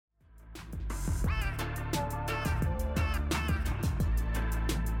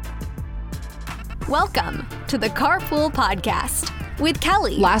Welcome to the Carpool Podcast with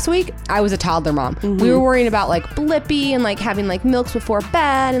Kelly. Last week, I was a toddler mom. We were worrying about like Blippi and like having like milks before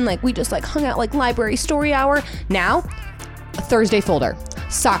bed, and like we just like hung out like library story hour. Now, a Thursday folder,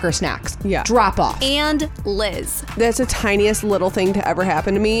 soccer snacks, drop off. And Liz. That's the tiniest little thing to ever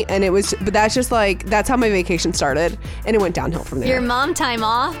happen to me, and but that's just like, that's how my vacation started, and it went downhill from there. Your mom time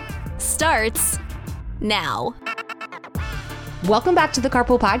off starts now. Welcome back to the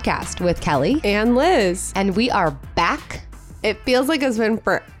Carpool Podcast with Kelly. And Liz. And we are back. It feels like it's been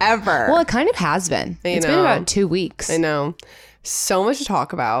forever. Well, it kind of has been. It's been about 2 weeks. I know. So much to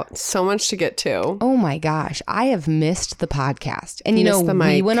talk about. So much to get to. Oh my gosh. I have missed the podcast. And you know,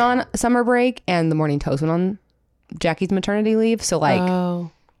 we went on summer break and the Morning Toast went on Jackie's maternity leave. So like,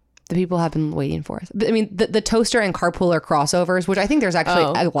 the people have been waiting for us. But, I mean, the toaster and carpooler crossovers, which I think there's actually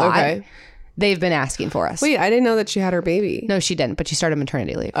a lot. Okay. They've been asking for us. Wait, I didn't know that she had her baby. No, she didn't, but she started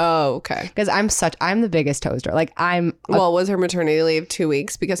maternity leave. Oh, okay. Because I'm the biggest toaster. Like was her maternity leave 2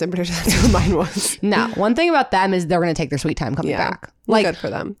 weeks? Because I'm pretty sure that's what mine was. No, one thing about them is they're going to take their sweet time coming back. Like, good for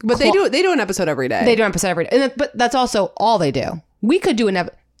them. But they do an episode every day. They do an episode every day. But that's also all they do. We could do an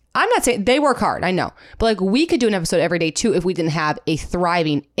episode. I'm not saying they work hard, I know. But like we could do an episode every day too if we didn't have a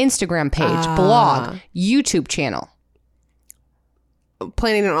thriving Instagram page, blog, YouTube channel.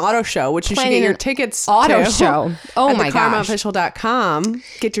 Planning an auto show, which you should get your tickets auto to. Show. Oh my gosh. TheCarmaOfficial.com.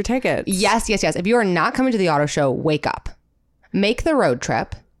 Get your tickets. Yes. If you are not coming to the auto show, wake up. Make the road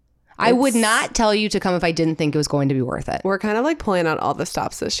trip. I would not tell you to come if I didn't think it was going to be worth it. We're kind of like pulling out all the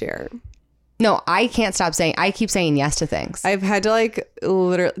stops this year. No, I can't stop saying, I keep saying yes to things. I've had to like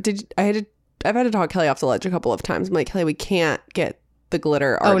literally, I've had to talk Kelly off the ledge a couple of times. I'm like, Kelly, we can't get the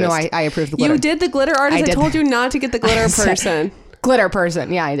glitter artist. Oh no, I approve the glitter. You did the glitter artist? I told you not to get the glitter person. Glitter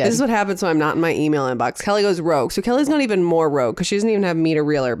person. Yeah, I did. This is what happens when I'm not in my email inbox. Kelly goes rogue. So Kelly's not even more rogue because she doesn't even have me to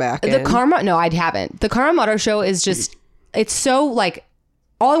reel her back in. No, I haven't. The Karma Auto Show is just, it's so like,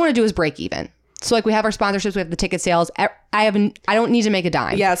 all I want to do is break even. So like we have our sponsorships, we have the ticket sales. I don't need to make a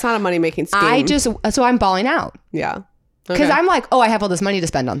dime. Yeah, it's not a money making scheme. So I'm balling out. Yeah. Because I'm like, I have all this money to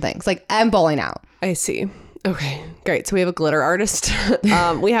spend on things. Like I'm balling out. I see. Okay, great. So we have a glitter artist.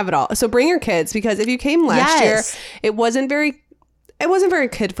 We have it all. So bring your kids, because if you came last year, it wasn't very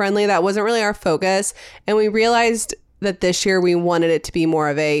kid friendly. That wasn't really our focus. And we realized that this year we wanted it to be more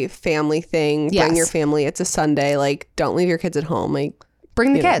of a family thing. Yes. Bring your family. It's a Sunday. Like, don't leave your kids at home. Like,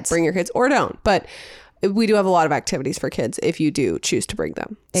 bring the kids. Bring your kids or don't. But we do have a lot of activities for kids if you do choose to bring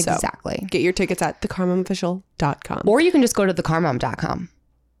them. Exactly. So get your tickets at TheCarmaOfficial.com. Or you can just go to TheCarmom.com.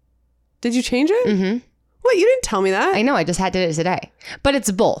 Did you change it? Mm-hmm. What? You didn't tell me that. I know. I just did it today. But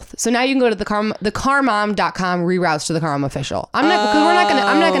it's both. So now you can go to thecarmom.com reroutes to the Carmom Official. I'm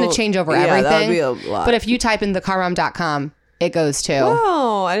not gonna change over everything. That would be a lot. But if you type in thecarmom.com, it goes to.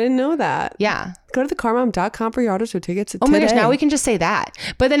 Oh, I didn't know that. Yeah. Go to thecarmom.com for your auto show tickets today. Oh my gosh, now we can just say that.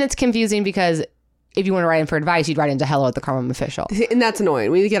 But then it's confusing because if you want to write in for advice, you'd write into hello at the Carmom Official. And that's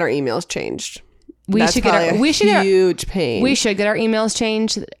annoying. We need to get our emails changed. We should get our pain. We should get our emails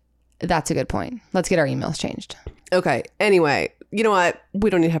changed. That's a good point. Let's get our emails changed. Okay. Anyway, you know what?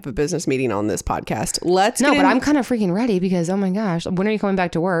 We don't need to have a business meeting on this podcast. But I'm kind of freaking ready because, oh my gosh, when are you coming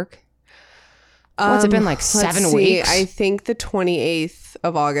back to work? What's it been, like 7 weeks? I think the 28th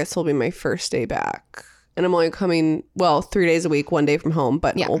of August will be my first day back. And I'm only coming, 3 days a week, 1 day from home.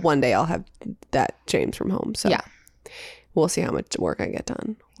 But one day I'll have that James from home. So we'll see how much work I get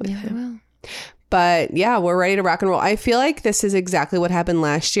done with him. But yeah, we're ready to rock and roll. I feel like this is exactly what happened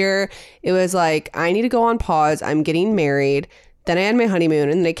last year. It was like, I need to go on pause. I'm getting married. Then I had my honeymoon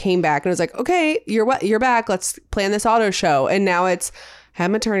and then I came back and it was like, okay, you're back. Let's plan this auto show. And now it's,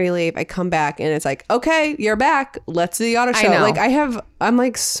 have maternity leave. I come back and it's like, okay, you're back. Let's do the auto show. Like I'm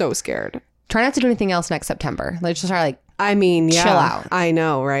like so scared. Try not to do anything else next September. Like just try chill out. I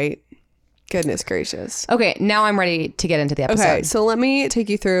know, right? Goodness gracious. Okay, now I'm ready to get into the episode. Okay, so let me take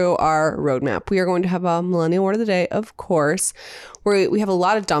you through our roadmap. We are going to have a Millennial Word of the Day, of course. We have a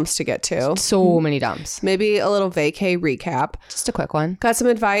lot of dumps to get to. So many dumps. Maybe a little vacay recap. Just a quick one. Got some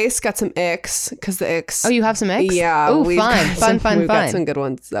advice, got some icks, because the icks. Oh, you have some icks? Yeah. Oh, fun. We've got some good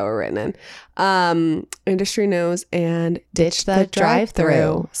ones that were written in. Industry knows and ditch the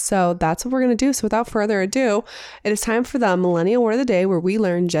drive-through. So that's what we're going to do. So without further ado, it is time for the Millennial Word of the Day, where we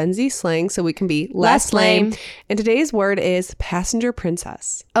learn Gen Z slang so we can be less lame. And today's word is passenger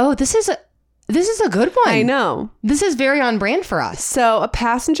princess. Oh, this is a good one. I know. This is very on brand for us. So a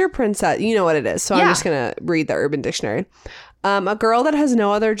passenger princess, you know what it is. So I'm just going to read the Urban Dictionary. A girl that has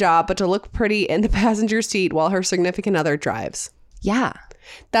no other job but to look pretty in the passenger seat while her significant other drives. Yeah.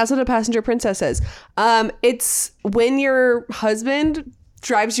 That's what a passenger princess is. It's when your husband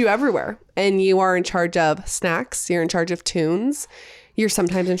drives you everywhere. And you are in charge of snacks. You're in charge of tunes. You're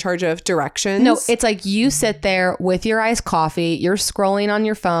sometimes in charge of directions. No, it's like you sit there with your iced coffee. You're scrolling on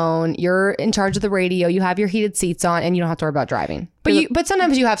your phone. You're in charge of the radio. You have your heated seats on and you don't have to worry about driving. But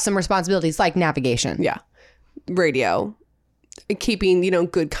sometimes you have some responsibilities like navigation. Yeah. Radio. Keeping,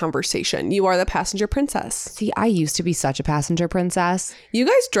 good conversation. You are the passenger princess. See, I used to be such a passenger princess. You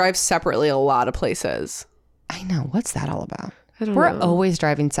guys drive separately a lot of places. I know. What's that all about? We're always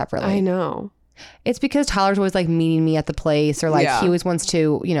driving separately. I know. It's because Tyler's always like meeting me at the place or like he always wants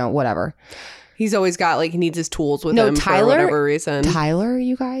to, whatever. He's always got like he needs his tools with him for whatever reason. Tyler,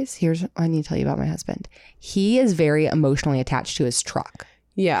 you guys, I need to tell you about my husband. He is very emotionally attached to his truck.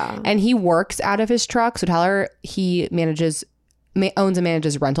 Yeah. And he works out of his truck. So Tyler, he owns and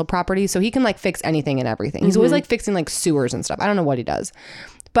manages rental property. So he can like fix anything and everything. He's always like fixing like sewers and stuff. I don't know what he does.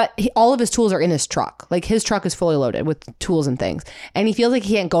 But all of his tools are in his truck. Like his truck is fully loaded with tools and things. And he feels like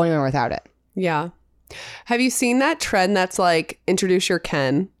he can't go anywhere without it. Yeah. Have you seen that trend that's like introduce your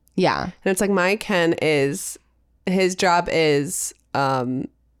Ken? Yeah. And it's like my Ken is his job is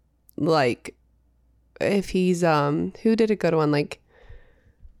like if he's who did a good one like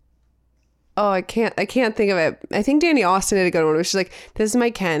I can't think of it. I think Danny Austin did a good one, which is like, this is my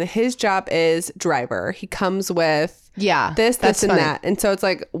Ken. His job is driver. He comes with this and funny. That. And so it's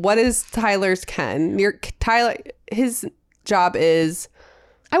like, what is Tyler's Ken? Tyler, his job is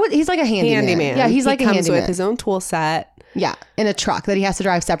he's like a handyman. Yeah, he's like a handyman. He comes with his own tool set. Yeah, in a truck that he has to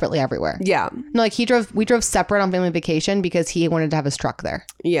drive separately everywhere. Yeah. No, like we drove separate on family vacation because he wanted to have his truck there.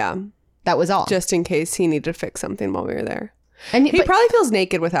 Yeah. That was all. Just in case he needed to fix something while we were there. And he probably feels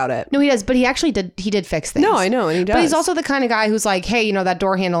naked without it. No, he does, but he actually did fix things. No, I know, and he does. But he's also the kind of guy who's like, hey, that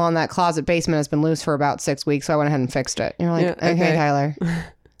door handle on that closet basement has been loose for about 6 weeks, so I went ahead and fixed it. And you're like, okay, Tyler.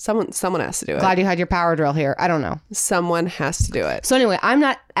 Someone has to do it. Glad you had your power drill here. I don't know. Someone has to do it. So anyway, I'm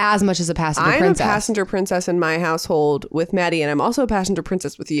not as much as a passenger princess. I'm a passenger princess in my household with Maddie, and I'm also a passenger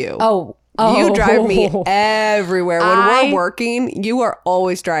princess with you. Oh. You drive me everywhere. When we're working, you are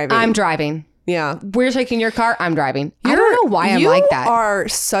always driving. I'm driving. Yeah. We're taking your car. I'm driving. I don't know why I'm like that. You are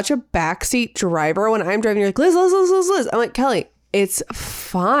such a backseat driver. When I'm driving, you're like, Liz. I'm like, Kelly, it's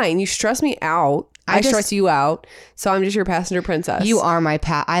fine. You stress me out. I stress you out. So I'm just your passenger princess. You are my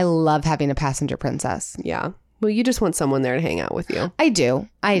I love having a passenger princess. Yeah. Well, you just want someone there to hang out with you. I do.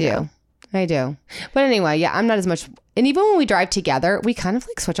 But anyway, yeah, I'm not as much. And even when we drive together, we kind of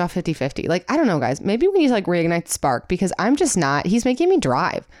like switch off 50-50. Like, I don't know, guys. Maybe we need to like reignite the spark because I'm just not. He's making me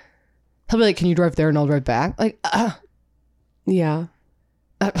drive. He'll be like, can you drive there and I'll drive back? Like, yeah.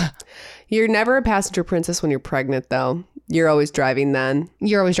 You're never a passenger princess when you're pregnant, though. You're always driving then.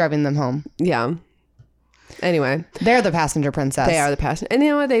 You're always driving them home. Yeah. Anyway. They're the passenger princess. They are the passenger. And you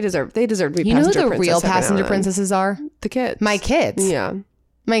know what? They deserve to be passenger princess. You know who the real passenger princesses are? The kids. My kids. Yeah.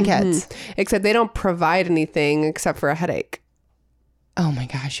 My kids. Except they don't provide anything except for a headache. Oh my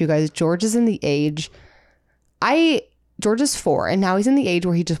gosh, you guys. George is in the age. George is 4 and now he's in the age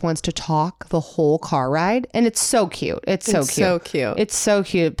where he just wants to talk the whole car ride. And it's so cute. It's so cute. It's so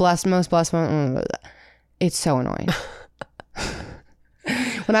cute. Most blessed. It's so annoying.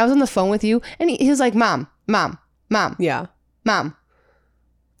 When I was on the phone with you and he was like, Mom. Yeah. Mom.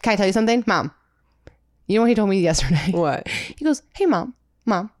 Can I tell you something? Mom. You know what he told me yesterday? What? He goes, hey, Mom,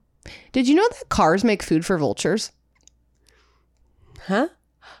 did you know that cars make food for vultures? Huh?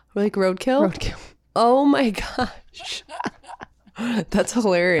 Like roadkill? Roadkill. Oh my gosh. That's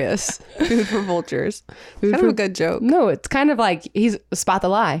hilarious. Food for vultures. Kind of a good joke. No, it's kind of like he's spot the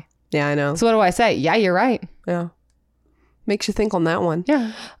lie. Yeah, I know. So what do I say? Yeah, you're right. Yeah. Makes you think on that one.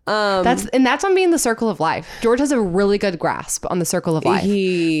 Yeah. That's on being the circle of life. George has a really good grasp on the circle of life.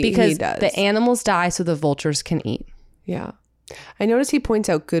 Because he does. The animals die so the vultures can eat. Yeah. I notice he points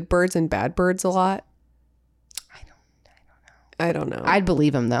out good birds and bad birds a lot. I don't know. I'd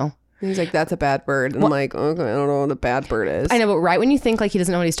believe him though. He's like, that's a bad bird. And I'm like, okay, I don't know what a bad bird is. I know, but right when you think like he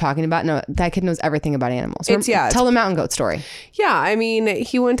doesn't know what he's talking about, no, that kid knows everything about animals. Tell the mountain goat story. Yeah, I mean,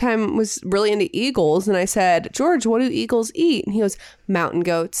 he one time was really into eagles, and I said, George, what do eagles eat? And he goes, mountain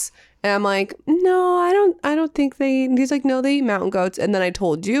goats. And I'm like, no, I don't think they. And he's like, no, they eat mountain goats. And then I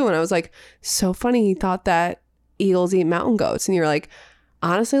told you, and I was like, so funny. He thought that eagles eat mountain goats, and you're like,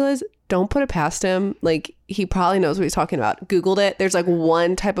 honestly, Liz, don't put it past him. Like, he probably knows what he's talking about. Googled it. There's like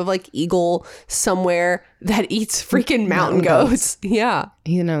one type of like eagle somewhere that eats freaking mountain goats. Yeah.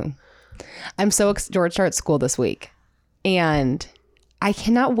 You know, I'm so George starts school this week and I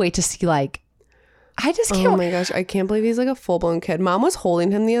cannot wait to see like, I just can't. Oh my gosh. I can't believe he's like a full blown kid. Mom was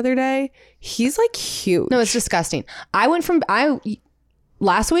holding him the other day. He's like cute. No, it's disgusting.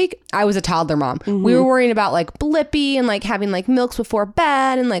 last week I was a toddler mom. We were worrying about like Blippi and like having like milks before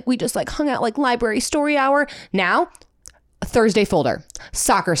bed, and like we just like hung out like library story hour. Now Thursday folder,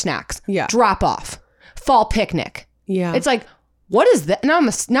 soccer snacks, drop off, fall picnic. Yeah. It's like, what is that? Now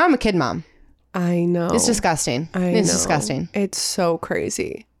I'm a kid mom. I know. It's disgusting. It's disgusting. It's so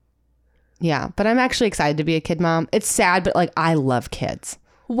crazy. Yeah, but I'm actually excited to be a kid mom. It's sad, but like I love kids.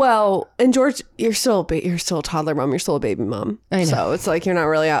 Well, and George, you're still a toddler mom. You're still a baby mom. I know. So it's like you're not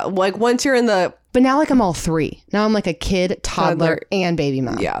really out. Like once you're in the. But now like I'm all three. Now I'm like a kid, toddler, and baby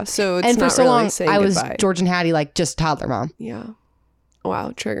mom. Yeah. So it's and not for so really long I was goodbye. George and Hattie like just toddler mom. Yeah. Wow,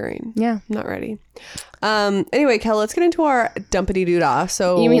 triggering. Yeah. Not ready. Anyway, Kel, let's get into our dumpity doodah.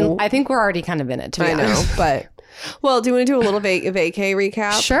 So you mean I think we're already kind of in it. To be honest. Know, but. Well, do you want to do a little vacay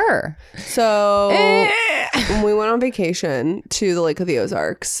recap? Sure. So when we went on vacation to the Lake of the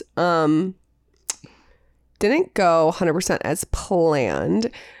Ozarks, didn't go 100% as planned.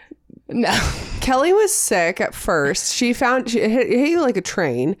 No. Kelly was sick at first. She hit you like a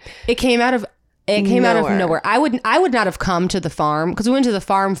train. It came out of nowhere. I would not have come to the farm because we went to the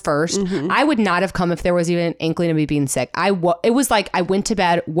farm first. I would not have come if there was even an inkling of me being sick. It was like I went to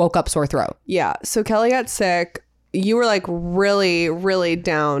bed, woke up sore throat. Yeah. So Kelly got sick. You were like really, really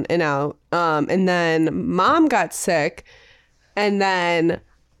down and out. And then Mom got sick. And then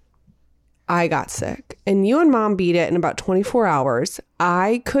I got sick. And you and Mom beat it in about 24 hours.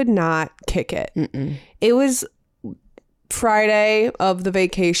 I could not kick it. It was Friday of the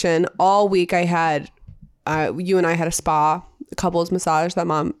vacation. All week I had, you and I had a spa, a couples massage that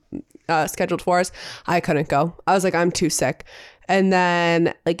Mom scheduled for us. I couldn't go. I was like, I'm too sick. And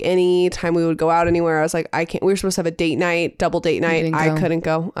then like any time we would go out anywhere, I was like, I can't. We were supposed to have a date night, double date night. I couldn't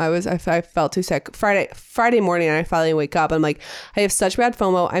go. I felt too sick. Friday morning, I finally wake up. I'm like, I have such bad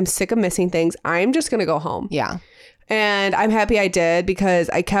FOMO. I'm sick of missing things. I'm just gonna go home. Yeah. And I'm happy I did because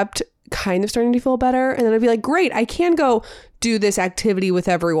I kept kind of starting to feel better. And then I'd be like, great, I can go do this activity with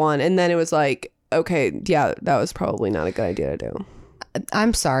everyone. And then it was like, okay, yeah, that was probably not a good idea to do.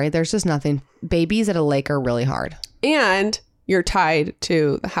 I'm sorry. There's just nothing. Babies at a lake are really hard. And you're tied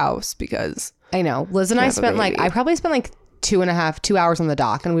to the house because I know Liz and I spent I probably spent like 2 hours on the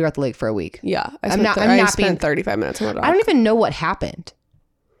dock, and we were at the lake for a week. Yeah. I spent 35 minutes on the dock. I don't even know what happened.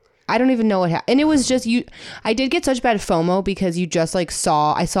 And it was just I did get such bad FOMO because you just like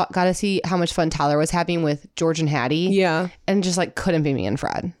got to see how much fun Tyler was having with George and Hattie. Yeah. And just like couldn't be me and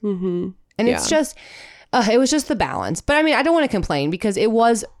Fred. And it's just, it was just the balance. But I mean, I don't want to complain because it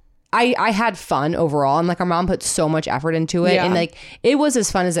was, I had fun overall, and like our mom put so much effort into it, and like it was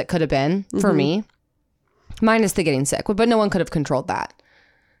as fun as it could have been for me, minus the getting sick, but no one could have controlled that.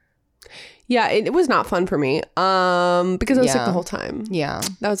 Yeah, it was not fun for me because I was sick the whole time. Yeah,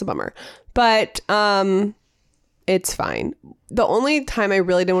 that was a bummer, but it's fine. The only time I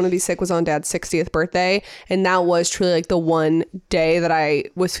really didn't want to be sick was on Dad's 60th birthday, and that was truly like the one day that I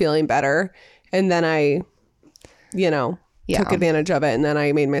was feeling better, and then I, took advantage of it, and then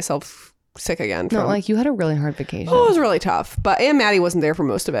I made myself sick again. No, like you had a really hard vacation. Oh, it was really tough. And Maddie wasn't there for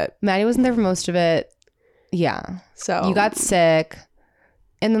most of it. Yeah. So you got sick,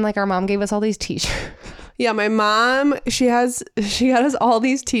 and then like our mom gave us all these t-shirts. Yeah, my mom, she got us all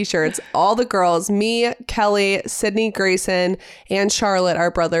these t-shirts. All the girls, me, Kelly, Sydney, Grayson, and Charlotte,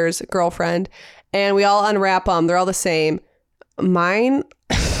 our brother's girlfriend, and we all unwrap them. They're all the same. Mine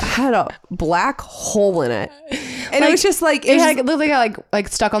had a black hole in it. And it was just like it looked like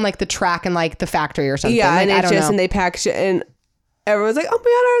stuck on like the track in like the factory or something. Yeah, like, and they packaged it, and everyone's like, "Oh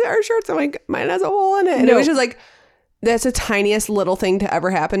my god, our shirts!" I'm like, "Mine has a hole in it," and it was just like, that's the tiniest little thing to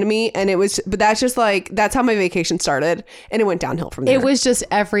ever happen to me, and it was. But that's just like that's how my vacation started, and it went downhill from there. It was just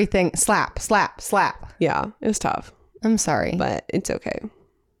everything slap, slap, slap. Yeah, it was tough. I'm sorry, but it's okay.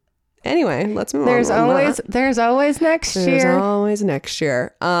 Anyway, let's move on. There's always next year. There's always next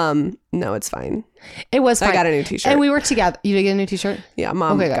year. No, it's fine. It was fine. I got a new t-shirt. And we were together. You did get a new t-shirt? Yeah,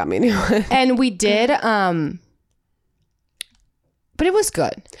 Mom got me a new one. And we did, but it was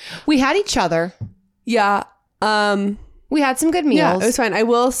good. We had each other. Yeah. We had some good meals. Yeah, it was fine. I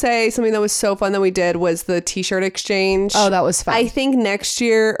will say something that was so fun that we did was the t-shirt exchange. Oh, that was fun. I think next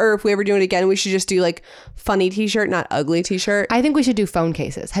year, or if we ever do it again, we should just do like funny t-shirt, not ugly t-shirt. I think we should do phone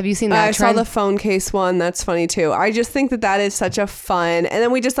cases. Have you seen that I trend? saw the phone case one. That's funny too. I just think that is such a fun, and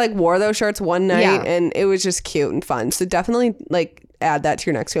then we just like wore those shirts one night and it was just cute and fun. So definitely like add that to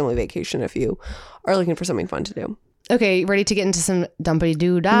your next family vacation if you are looking for something fun to do. Okay, ready to get into some dumpity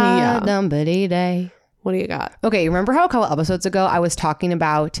doo dah, dumpity day. What do you got? Okay, remember how a couple episodes ago I was talking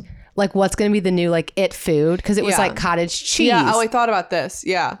about like what's going to be the new like it food? Because it was like cottage cheese. Yeah, oh, I thought about this.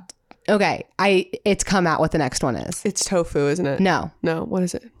 Yeah. Okay. It's come out what the next one is. It's tofu, isn't it? No. No. What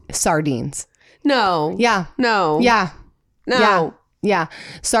is it? Sardines. No. Yeah. No. Yeah. No. Yeah. Yeah.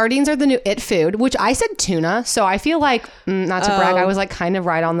 Sardines are the new it food, which I said tuna. So I feel like, not to brag, I was like kind of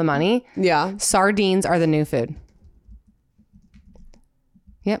right on the money. Yeah. Sardines are the new food.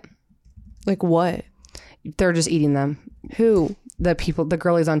 Yep. Like what? They're just eating them. Who? The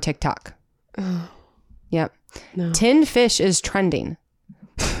girlies on TikTok. Yep. No. Tinned fish is trending.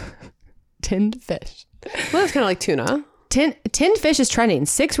 Tinned fish. Well, that's kind of like tuna. Tinned fish is trending.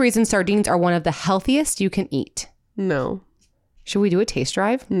 6 reasons sardines are one of the healthiest you can eat. No. Should we do a taste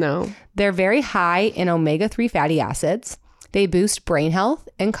drive? No. They're very high in omega-3 fatty acids. They boost brain health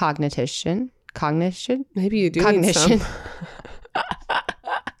and cognition. Maybe you do Cognition. need some.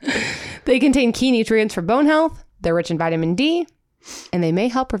 They contain key nutrients for bone health. They're rich in vitamin D, and they may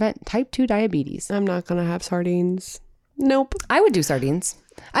help prevent type 2 diabetes. I'm not going to have sardines. Nope. I would do sardines.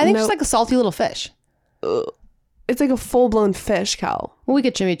 I think it's like a salty little fish. It's like a full-blown fish, Cal. Well, we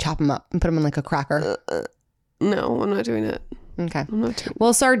could maybe chop them up and put them in like a cracker. No, I'm not doing it. Okay. I'm not doing it.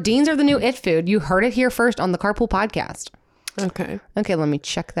 Well, sardines are the new it food. You heard it here first on the Carpool Podcast. Okay. Okay, let me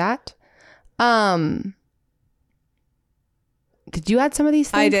check that. Did you add some of these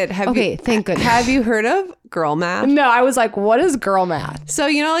things? I did. Thank goodness. Have you heard of girl math? No, I was like, what is girl math? So,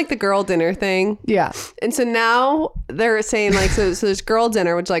 like the girl dinner thing? Yeah. And so now they're saying like, so there's girl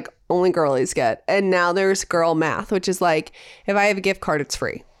dinner, which like only girlies get. And now there's girl math, which is like, if I have a gift card, it's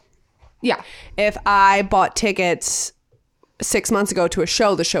free. Yeah. If I bought tickets 6 months ago to a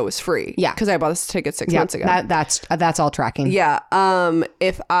show, the show was free. Yeah. Because I bought this ticket 6 months ago. That's all tracking. Yeah.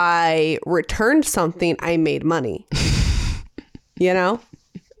 If I returned something, I made money.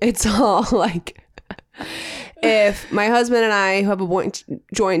 It's all like, if my husband and I have a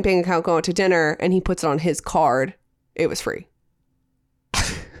joint bank account going to dinner and he puts it on his card, it was free.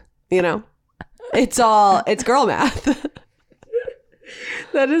 It's girl math.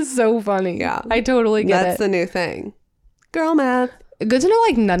 That is so funny. Yeah. I totally get it. That's the new thing. Girl math. Good to know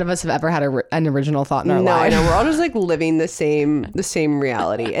like none of us have ever had an original thought in our life. No, I know. We're all just like living the same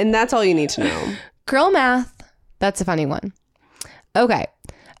reality. And that's all you need to know. Girl math. That's a funny one. Okay.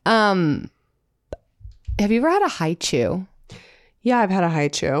 Have you ever had a high chew? Yeah, I've had a high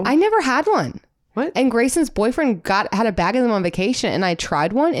chew. I never had one. What? And Grayson's boyfriend had a bag of them on vacation, and I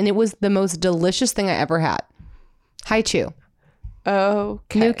tried one, and it was the most delicious thing I ever had. High chew.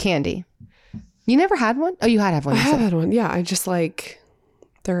 Okay. New candy. You never had one? Oh, you had one. I have had one. Yeah, I just like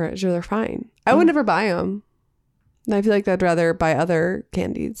they're fine. I would never buy them. I feel like I'd rather buy other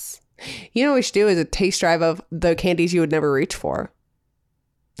candies. What we should do is a taste drive of the candies you would never reach for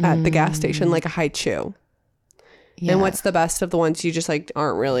at the gas station, like a high chew. Yeah. And what's the best of the ones you just like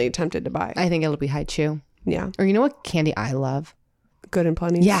aren't really tempted to buy? I think it'll be high chew. Yeah. Or you know what candy I love? Good and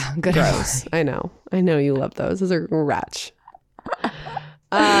Plenty. Yeah, Good and Plenty. I know you love those. Those are rats.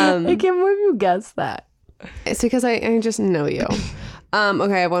 I can't believe you guessed that. It's because I just know you.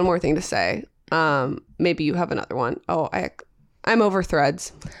 Okay, I have one more thing to say. Maybe you have another one. Oh, I'm over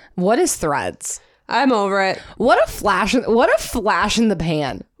Threads. What is Threads? I'm over it. What a flash in the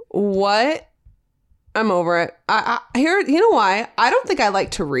pan. What? I'm over it. You know why? I don't think I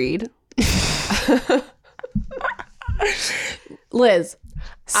like to read. Liz,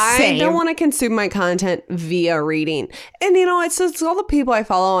 I don't want to consume my content via reading. And it's all the people I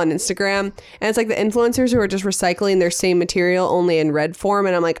follow on Instagram, and it's like the influencers who are just recycling their same material only in read form.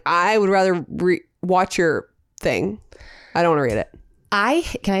 And I'm like, I would rather watch your thing. I don't want to read it.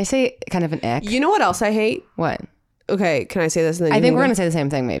 Can I say kind of an ick? You know what else I hate? What? Okay, can I say this? And then I think we're going to say the same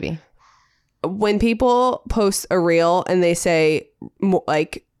thing maybe. When people post a reel and they say,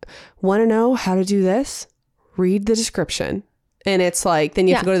 like, want to know how to do this? Read the description. And it's like, then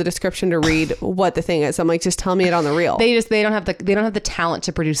you have to go to the description to read what the thing is. I'm like, just tell me it on the reel. They don't have the talent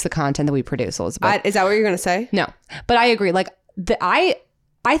to produce the content that we produce, Elizabeth. Is that what you're going to say? No, but I agree. Like I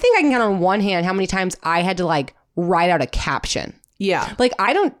think I can count on one hand how many times I had to like write out a caption. Yeah. Like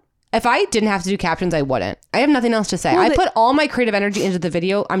if I didn't have to do captions, I wouldn't. I have nothing else to say. I put all my creative energy into the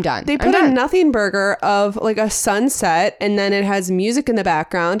video. I'm done. They put a nothing burger of like a sunset, and then it has music in the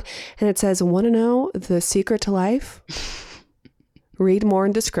background, and it says, want to know the secret to life? Read more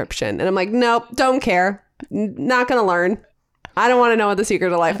in description. And I'm like, nope, don't care. Not going to learn. I don't want to know what the secret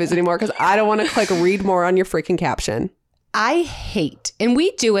to life is anymore because I don't want to click read more on your freaking caption. I hate, and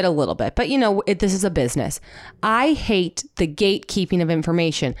we do it a little bit, but this is a business. I hate the gatekeeping of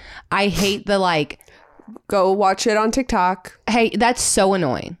information. I hate the like, go watch it on TikTok. Hey, that's so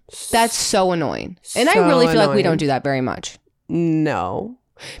annoying. That's so annoying. And I really feel like we don't do that very much. No,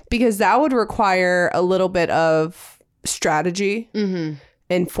 because that would require a little bit of strategy. Mm-hmm.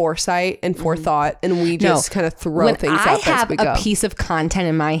 and foresight and forethought, and we just kind of throw things out as we go. I have a piece of content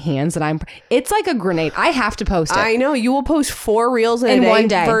in my hands that it's like a grenade. I have to post it. I know. You will post 4 reels in one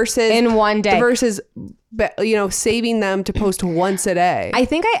day versus saving them to post once a day. I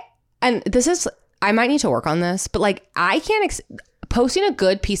think I might need to work on this, but like I can't posting a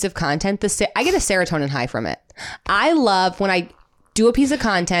good piece of content. I get a serotonin high from it. I love when I do a piece of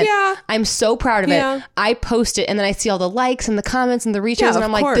content. Yeah. I'm so proud of it. I post it and then I see all the likes and the comments and the retweets and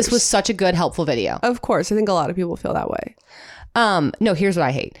I'm like, this was such a good, helpful video. Of course. I think a lot of people feel that way. No, here's what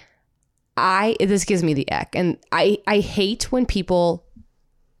I hate. This gives me the ick. And I hate when people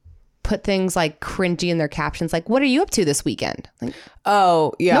put things like cringy in their captions. Like, what are you up to this weekend? Like,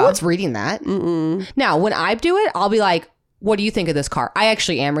 oh, yeah. No one's reading that. Mm-mm. Now, when I do it, I'll be like, what do you think of this car? I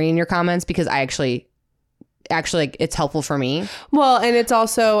actually am reading your comments because I actually like, it's helpful for me. Well, and it's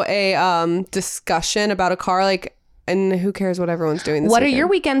also a discussion about a car, like, and who cares what everyone's doing this What weekend? Are your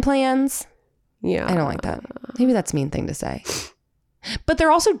weekend plans? Yeah. I don't like that. Maybe that's a mean thing to say. But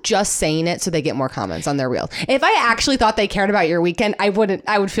they're also just saying it so they get more comments on their reels. If I actually thought they cared about your weekend, I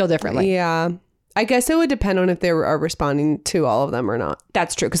would feel differently. Yeah. I guess it would depend on if they are responding to all of them or not.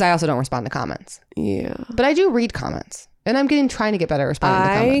 That's true, because I also don't respond to comments. Yeah. But I do read comments. And I'm trying to get better at responding to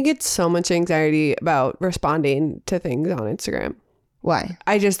comments. I get so much anxiety about responding to things on Instagram. Why?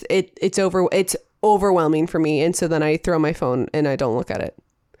 It's overwhelming for me. And so then I throw my phone and I don't look at it.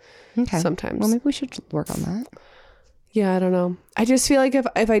 Okay. Sometimes. Well, maybe we should work on that. Yeah, I don't know. I just feel like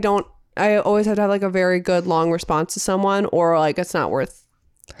if I don't, I always have to have like a very good long response to someone, or like it's not worth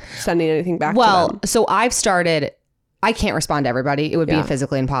sending anything back to them. Well, so I've started, I can't respond to everybody. It would be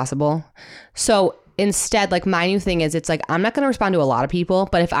physically impossible. So instead, like my new thing is, it's like, I'm not going to respond to a lot of people,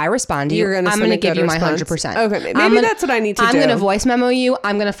 but if I respond to you, I'm going to give you my 100%. Okay, maybe that's what I need to do. I'm going to voice memo you.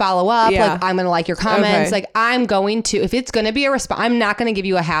 I'm going to follow up. Yeah. Like I'm going to like your comments. Okay. Like I'm going to, if it's going to be a response, I'm not going to give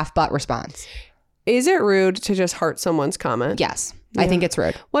you a half butt response. Is it rude to just heart someone's comment? Yes. Yeah. I think it's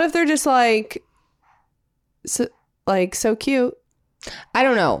rude. What if they're just like so cute? I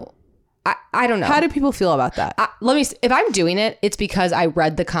don't know. I don't know. How do people feel about that? If I'm doing it, it's because I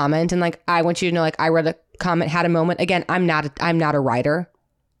read the comment and like, I want you to know, like I read a comment, had a moment. Again, I'm not a writer.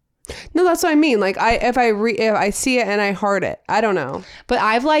 No, that's what I mean. Like if I see it and I heart it, I don't know. But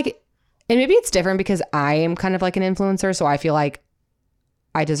I've like, and maybe it's different because I am kind of like an influencer. So I feel like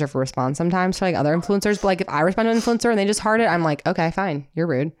I deserve a response sometimes for like other influencers. But like if I respond to an influencer and they just heart it, I'm like, okay, fine. You're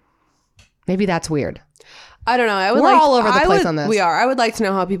rude. Maybe that's weird. I don't know. We're all over the place on this. We are. I would like to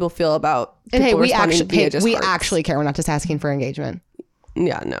know how people feel about and people we actually care. We're not just asking for engagement.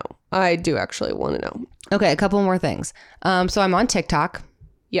 Yeah, no. I do actually want to know. Okay, a couple more things. So I'm on TikTok.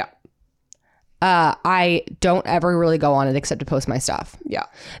 Yeah. I don't ever really go on it except to post my stuff. Yeah.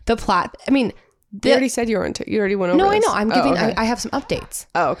 You already said you were on TikTok. You already went over No, this. I know. I'm giving. Okay. I have some updates.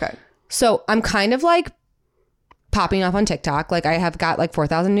 Oh, okay. So I'm kind of like popping off on TikTok. Like I have got like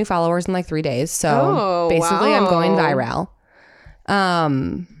 4,000 new followers in like 3 days. So basically I'm going viral.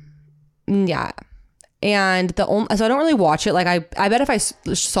 Yeah. And so I don't really watch it. Like I bet if I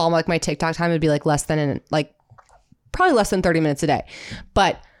saw like my TikTok time, it'd be like probably less than 30 minutes a day.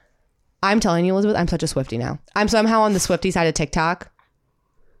 But I'm telling you, Elizabeth, I'm such a Swiftie now. I'm somehow on the Swiftie side of TikTok.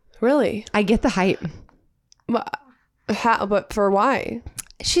 Really? I get the hype. But for why?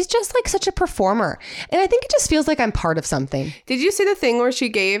 She's just like such a performer. And I think it just feels like I'm part of something. Did you see the thing where she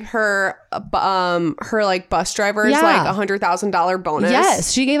gave her like bus drivers like $100,000 bonus?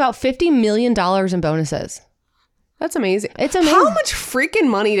 Yes. She gave out $50 million in bonuses. That's amazing. It's amazing. How much freaking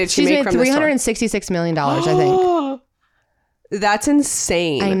money did she make from this? $366 million, I think. That's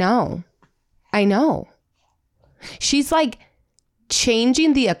insane. I know. She's like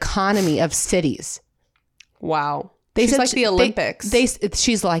changing the economy of cities. Wow. She's like the Olympics.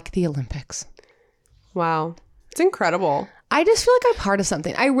 She's like the Olympics. Wow. It's incredible. I just feel like I'm part of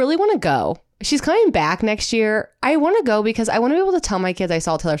something. I really want to go. She's coming back next year. I want to go because I want to be able to tell my kids I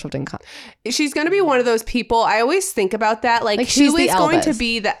saw Taylor Swift in concert. She's going to be one of those people. I always think about that. Like who is going to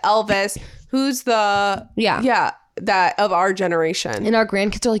be the Elvis? Who's the... Yeah. That of our generation. And our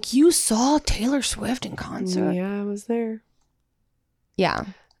grandkids are like, you saw Taylor Swift in concert. Yeah, I was there. Yeah.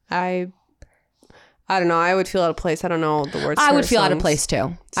 I don't know. I would feel out of place. I don't know the words. I would feel out of place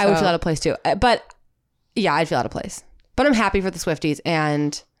too. So. I would feel out of place too. But yeah, I'd feel out of place. But I'm happy for the Swifties,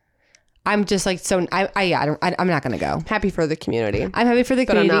 and I'm just like I'm not gonna go. Happy for the community. I'm happy for the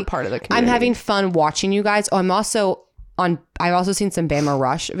community. But I'm not part of the community. I'm having fun watching you guys. Oh, I've also seen some Bama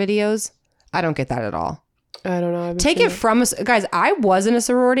Rush videos. I don't get that at all. I don't know. Take it from us, guys. I was in a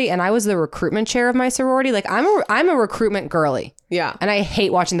sorority, and I was the recruitment chair of my sorority. Like I'm a recruitment girly. Yeah. And I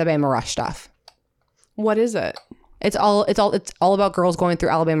hate watching the Bama Rush stuff. What is it? It's all about girls going through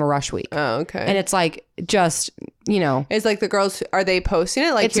Alabama Rush Week. Oh, okay. And it's like just, it's like the girls, are they posting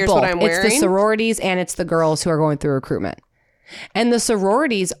it? Like, it's here's both. what I'm wearing? It's the sororities and it's the girls who are going through recruitment. And the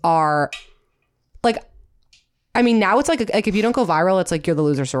sororities are like, I mean, now it's like if you don't go viral, it's like you're the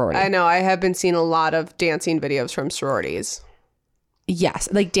loser sorority. I know. I have been seeing a lot of dancing videos from sororities. Yes.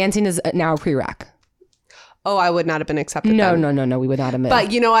 Like dancing is now a prereq. Oh, I would not have been accepted. No. We would not have been.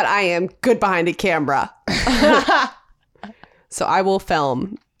 But you know what? I am good behind a camera. So I will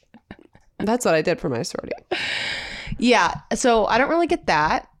film. That's what I did for my sorority. Yeah. So I don't really get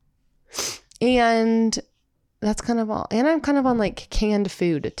that. And that's kind of all. And I'm kind of on like canned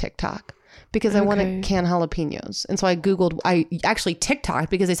food TikTok because I want to can jalapenos. And so I actually TikToked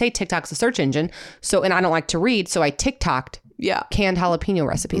because they say TikTok's a search engine. So, and I don't like to read. So I TikToked canned jalapeno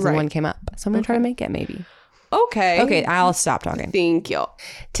recipes and one came up. So I'm going to try to make it maybe. Okay, I'll stop talking. Thank you.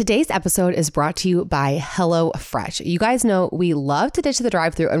 Today's episode is brought to you by HelloFresh. You guys know we love to ditch the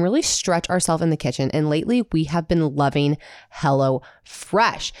drive-thru and really stretch ourselves in the kitchen. And lately, we have been loving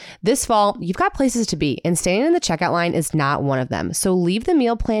HelloFresh. This fall, you've got places to be, and staying in the checkout line is not one of them. So leave the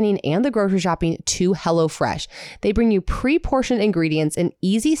meal planning and the grocery shopping to HelloFresh. They bring you pre-portioned ingredients and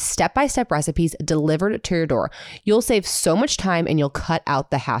easy step-by-step recipes delivered to your door. You'll save so much time and you'll cut out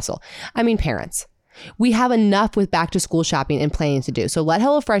the hassle. I mean, parents, we have enough with back to school shopping and planning to do. So let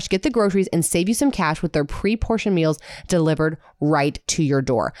HelloFresh get the groceries and save you some cash with their pre-portioned meals delivered right to your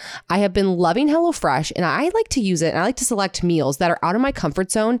door. I have been loving HelloFresh and I like to use it. And I like to select meals that are out of my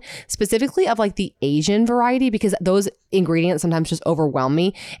comfort zone, specifically of like the Asian variety, because those ingredients sometimes just overwhelm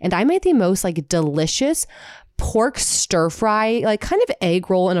me. And I made the most like delicious pork stir fry, like kind of egg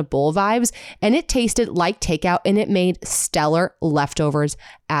roll in a bowl vibes. And it tasted like takeout and it made stellar leftovers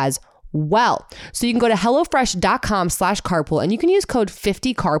as well. So you can go to HelloFresh.com/carpool and you can use code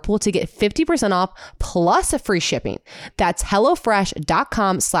 50carpool to get 50% off plus a free shipping. That's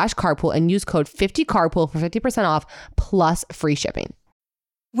HelloFresh.com/carpool and use code 50carpool for 50% off plus free shipping.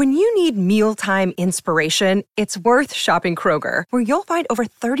 When you need mealtime inspiration, it's worth shopping Kroger, where you'll find over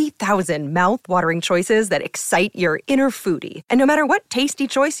 30,000 mouth-watering choices that excite your inner foodie. And no matter what tasty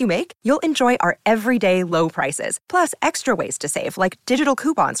choice you make, you'll enjoy our everyday low prices, plus extra ways to save, like digital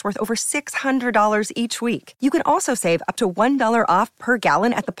coupons worth over $600 each week. You can also save up to $1 off per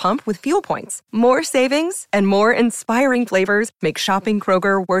gallon at the pump with fuel points. More savings and more inspiring flavors make shopping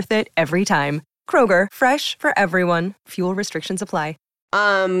Kroger worth it every time. Kroger, fresh for everyone. Fuel restrictions apply.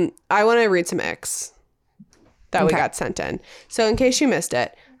 I want to read some icks that we got sent in. So in case you missed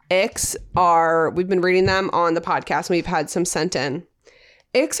it, icks are, we've been reading them on the podcast and we've had some sent in.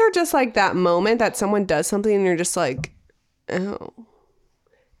 Icks are just like that moment that someone does something and you're just like, oh,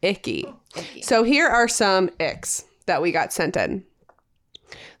 icky. So here are some icks that we got sent in.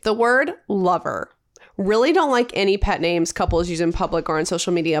 The word lover. Really don't like any pet names couples use in public or on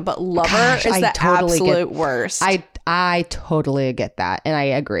social media, but lover is the absolute worst. I totally get that. And I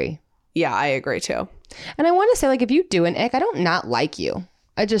agree. Yeah, I agree too. And I want to say, like, if you do an ick, I don't not like you.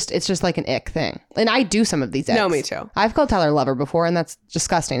 It's just like an ick thing. And I do some of these icks. No, me too. I've called Tyler lover before and that's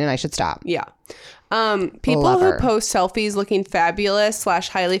disgusting and I should stop. Yeah. People who post selfies looking fabulous /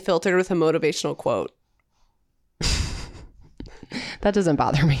 highly filtered with a motivational quote. That doesn't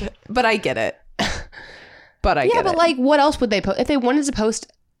bother me. But I get it. But like, what else would they post? If they wanted to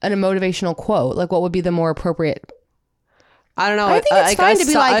post a motivational quote, like, what would be the more appropriate? I don't know. I think it's fine to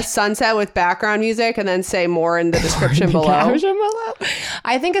be like a sunset with background music and then say more in the description below.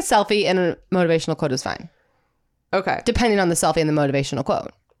 I think a selfie and a motivational quote is fine. Okay. Depending on the selfie and the motivational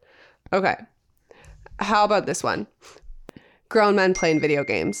quote. Okay. How about this one? Grown men playing video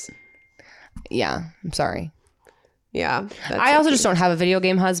games. Yeah. I'm sorry. Yeah. I also just don't have a video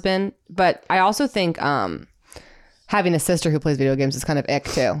game husband, but I also think having a sister who plays video games is kind of ick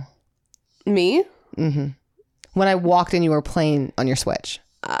too. Me? Mm-hmm. When I walked in, you were playing on your Switch.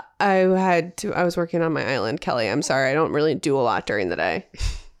 I was working on my island, Kelly. I'm sorry. I don't really do a lot during the day.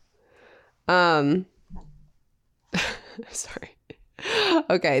 Sorry.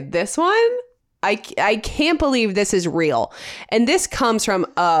 Okay. This one, I can't believe this is real. And this comes from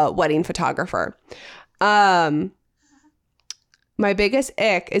a wedding photographer. My biggest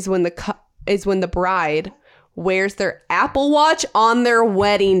ick is when the bride wears their Apple Watch on their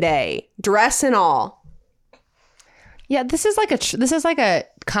wedding day, dress and all. Yeah, this is like a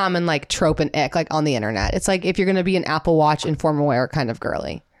common like trope and ick like on the internet. It's like if you're gonna be an Apple Watch in formal wear kind of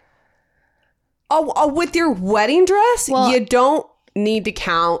girly. Oh, with your wedding dress, you don't need to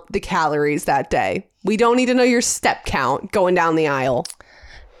count the calories that day. We don't need to know your step count going down the aisle.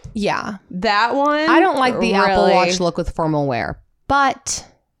 Yeah, that one. I don't like the Apple Watch look with formal wear, but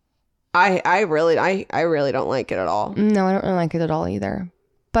I really don't like it at all. No, I don't really like it at all either.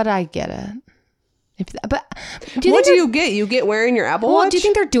 But I get it. What do you get? You get wearing your Apple Watch? Do you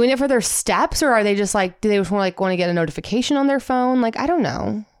think they're doing it for their steps, or are they just like, do they just want to get a notification on their phone? Like, I don't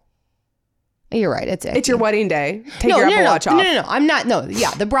know. You're right. It's your wedding day. Take your Apple Watch off. No. I'm not. No.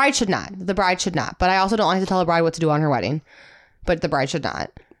 Yeah. The bride should not. But I also don't like to tell a bride what to do on her wedding. But the bride should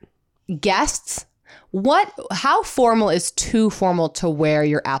not. Guests, how formal is too formal to wear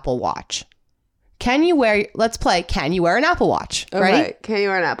your Apple Watch? Let's play. Can you wear an Apple Watch? Okay. Ready? Can you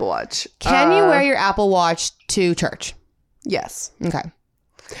wear an Apple Watch? Can you wear your Apple Watch to church? Yes. Okay.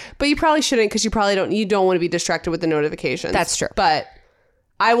 But you probably shouldn't, because you don't want to be distracted with the notifications. That's true. But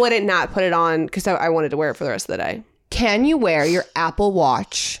I wouldn't not put it on because I wanted to wear it for the rest of the day. Can you wear your Apple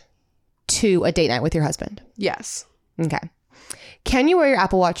Watch to a date night with your husband? Yes. Okay. Can you wear your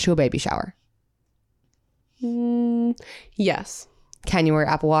Apple Watch to a baby shower? Yes. Can you wear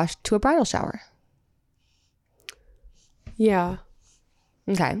your Apple Watch to a bridal shower? Yeah.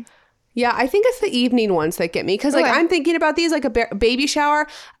 Okay. Yeah, I think it's the evening ones that get me, because I'm thinking about these like a baby shower.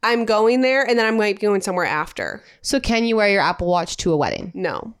 I'm going there and then I'm going somewhere after. So can you wear your Apple Watch to a wedding?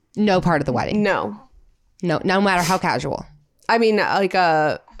 No. No part of the wedding? No. No matter how casual. I mean, like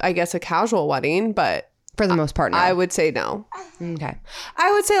I guess a casual wedding, but for the most part, no. I would say no. Okay.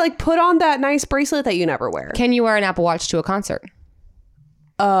 I would say like put on that nice bracelet that you never wear. Can you wear an Apple Watch to a concert?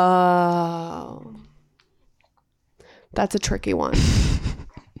 Oh. That's a tricky one.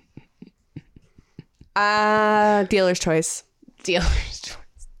 Dealer's choice. Dealer's choice.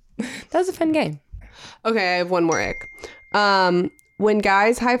 That was a fun game. Okay, I have one more ick. When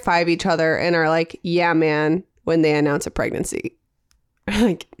guys high five each other and are like, yeah, man, when they announce a pregnancy.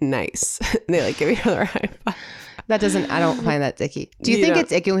 Like, nice. They like give each other a high five. I don't find that icky. Do you think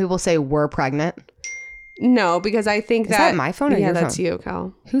it's icky when people say we're pregnant? No, because I think Is that my phone or your phone? Yeah, that's you,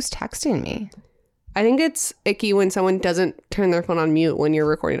 Cal. Who's texting me? I think it's icky when someone doesn't turn their phone on mute when you're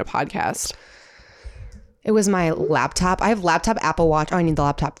recording a podcast. It was my laptop. I have laptop, Apple Watch. Oh, I need the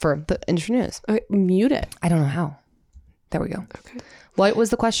laptop for the industry news. Mute it. I don't know how. There we go. Okay. What was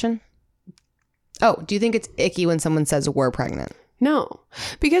the question? Oh, do you think it's icky when someone says we're pregnant? No,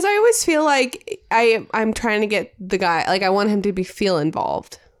 because I always feel like I'm trying to get the guy, like I want him to feel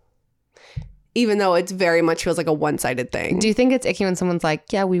involved. Even though it very much feels like a one-sided thing. Do you think it's icky when someone's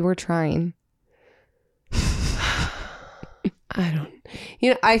like, yeah, we were trying?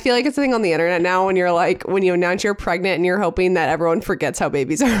 I feel like it's a thing on the internet now when you're like, when you announce you're pregnant and you're hoping that everyone forgets how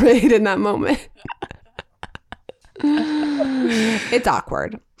babies are made in that moment. It's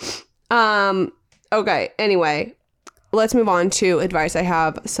awkward. Okay. Anyway, let's move on to advice. I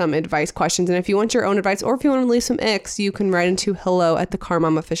have some advice questions. And if you want your own advice or if you want to leave some icks, you can write into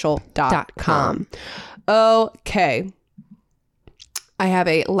hello@thecarmomofficial.com. Okay. I have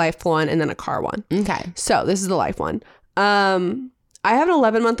a life one and then a car one. Okay. So this is the life one. I have an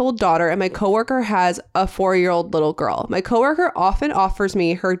 11-month-old daughter and my coworker has a 4-year-old little girl. My coworker often offers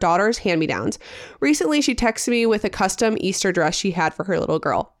me her daughter's hand-me-downs. Recently, she texted me with a custom Easter dress she had for her little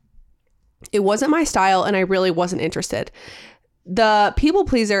girl. It wasn't my style and I really wasn't interested. The people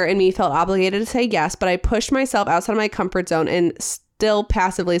pleaser in me felt obligated to say yes, but I pushed myself outside of my comfort zone and still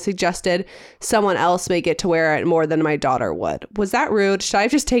passively suggested someone else may get to wear it more than my daughter would. Was that rude? Should I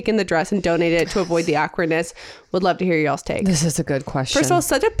have just taken the dress and donated it to avoid the awkwardness? Would love to hear y'all's take. This is a good question. First of all,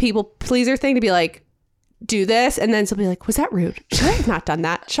 such a people pleaser thing to be like, do this, and then somebody like, was that rude? Should I have not done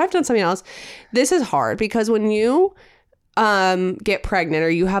that? Should I have done something else? This is hard because when you get pregnant or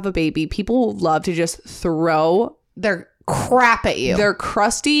you have a baby, people love to just throw their crap at you. Their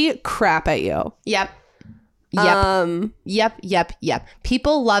crusty crap at you. Yep. Yep.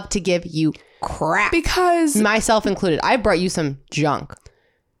 People love to give you crap. Because myself included. I brought you some junk.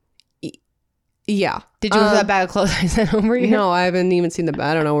 Yeah. Did you look at that bag of clothes I sent over you? No, I haven't even seen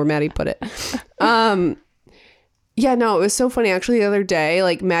I don't know where Maddie put it. Yeah, no, it was so funny. Actually, the other day,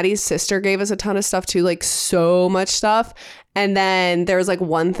 like Maddie's sister gave us a ton of stuff too, like so much stuff. And then there was like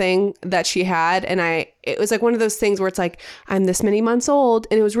one thing that she had and it was like one of those things where it's like, I'm this many months old.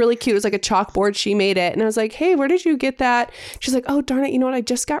 And it was really cute. It was like a chalkboard. She made it. And I was like, hey, where did you get that? She's like, oh, darn it. You know what? I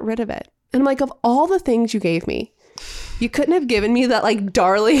just got rid of it. And I'm like, of all the things you gave me, you couldn't have given me that like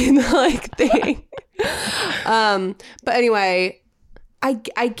darling like thing. But anyway, I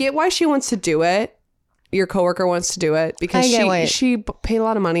get why she wants to do it. Your coworker wants to do it because she paid a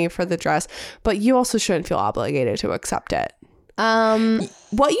lot of money for the dress, but you also shouldn't feel obligated to accept it.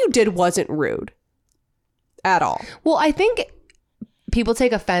 What you did wasn't rude at all. Well, I think people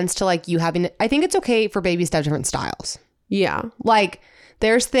take offense to like you having, I think it's okay for babies to have different styles. Yeah. Like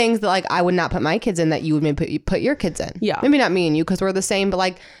there's things that like I would not put my kids in that you would maybe put your kids in. Yeah. Maybe not me and you because we're the same, but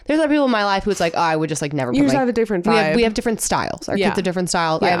like there's other people in my life who it's like, oh, I would just like never put you just have a different vibe. We have different styles. Our kids have different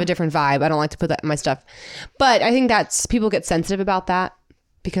styles. I have a different vibe. I don't like to put that in my stuff. But I think that's people get sensitive about that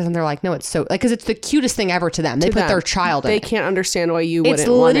because then they're like, no, it's so like because it's the cutest thing ever to them. They put their child in. They can't understand why you wouldn't. It's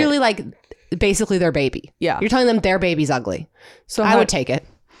literally like basically their baby. Yeah. You're telling them their baby's ugly. So I would take it.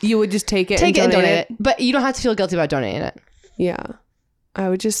 You would just take it and donate it. But you don't have to feel guilty about donating it. Yeah. I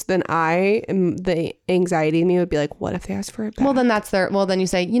would just, then the anxiety in me would be like, what if they ask for it back? Well, then then you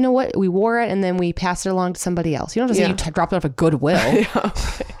say, you know what? We wore it and then we passed it along to somebody else. You don't have to say you dropped it off at Goodwill.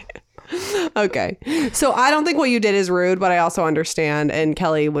 Okay. So I don't think what you did is rude, but I also understand. And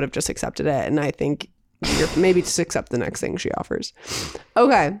Kelly would have just accepted it. And I think maybe just accept the next thing she offers.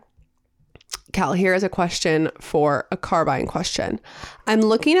 Okay. Cal, here is a question for a car buying question. I'm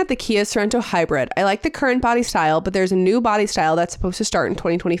looking at the Kia Sorento Hybrid. I like the current body style, but there's a new body style that's supposed to start in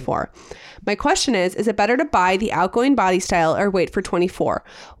 2024. My question is it better to buy the outgoing body style or wait for 24?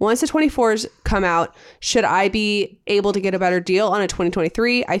 Once the 24s come out, should I be able to get a better deal on a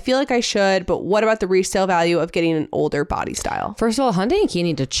 2023? I feel like I should, but what about the resale value of getting an older body style? First of all, Hyundai and Kia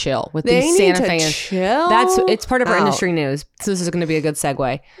need to chill with these Santa Fe. It's part of our industry news. So this is going to be a good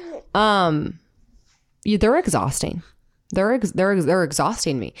segue. They're exhausting. They're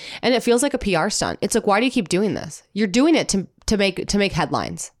exhausting me, and it feels like a PR stunt. It's like, why do you keep doing this? You're doing it to make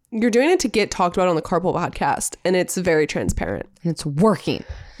headlines. You're doing it to get talked about on the Carpool podcast, and it's very transparent. And it's working.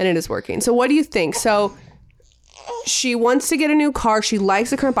 And it is working. So what do you think? So she wants to get a new car. She likes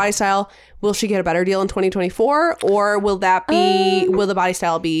the current body style. Will she get a better deal in 2024? Or will the body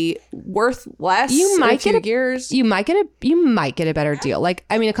style be worth less in a few years? You might get a better deal. Like,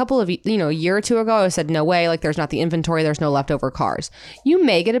 I mean, a year or two ago, I said, no way. Like, there's not the inventory. There's no leftover cars. You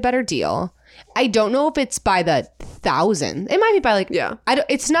may get a better deal. I don't know if it's by the 1,000. It might be by like,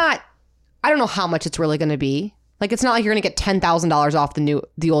 I don't know how much it's really going to be. Like, it's not like you're going to get $10,000 off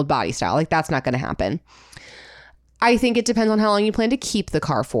the old body style. Like, that's not going to happen. I think it depends on how long you plan to keep the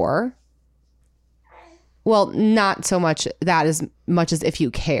car for. Well, not so much that as much as if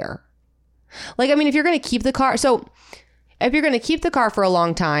you care. Like, I mean, if you're going to keep the car, for a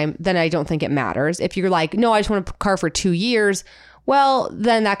long time, then I don't think it matters. If you're like, no, I just want a car for 2 years, well,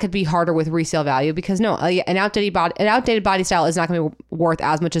 then that could be harder with resale value because no, an outdated body style is not going to be worth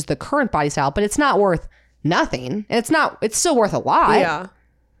as much as the current body style, but it's not worth nothing. And it's still worth a lot. Yeah.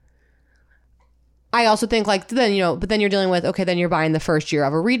 I also think like but then you're dealing with, okay, then you're buying the first year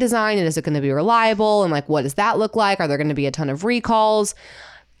of a redesign and is it going to be reliable? And like, what does that look like? Are there going to be a ton of recalls?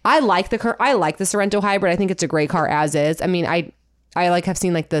 I like the Sorento Hybrid. I think it's a great car as is. I mean, I have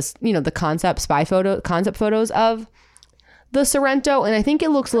seen like this, the concept photos of the Sorento. And I think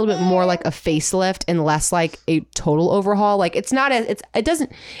it looks a little bit more like a facelift and less like a total overhaul. Like it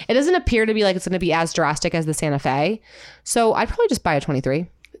doesn't appear to be like it's going to be as drastic as the Santa Fe. So I'd probably just buy a 23.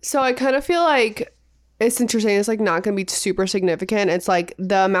 So I kind of feel like it's interesting. It's like not going to be super significant. It's like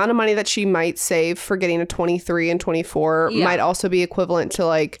the amount of money that she might save for getting a 23 and 24 might also be equivalent to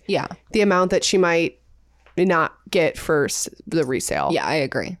like the amount that she might not get for the resale. Yeah, I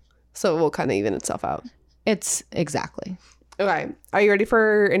agree. So it will kind of even itself out. It's exactly. Okay. Are you ready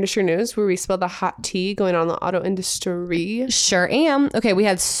for industry news where we spill the hot tea going on in the auto industry? Sure am. Okay. We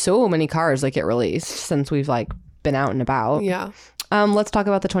had so many cars like get released since we've like been out and about. Yeah. Let's talk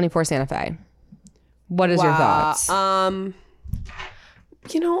about the 24 Santa Fe. What is your thoughts? I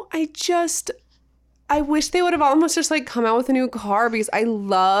wish they would have almost just like come out with a new car because I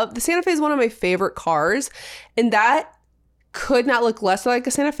love the Santa Fe is one of my favorite cars, and that could not look less like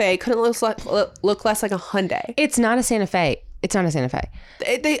a Santa Fe. Couldn't look less like a Hyundai. It's not a Santa Fe. It's not a Santa Fe.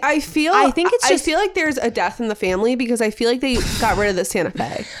 I feel like there's a death in the family because I feel like they got rid of the Santa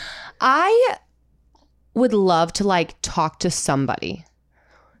Fe. I would love to like talk to somebody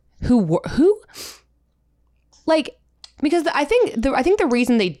who like, because I think the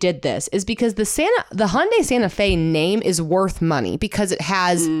reason they did this is because the Hyundai Santa Fe name is worth money because it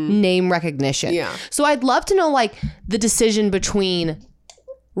has name recognition. Yeah. So I'd love to know like the decision between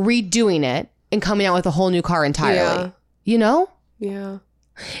redoing it and coming out with a whole new car entirely. Yeah. You know? Yeah.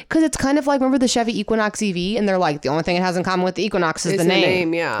 Because it's kind of like, remember the Chevy Equinox EV? And they're like, the only thing it has in common with the Equinox is the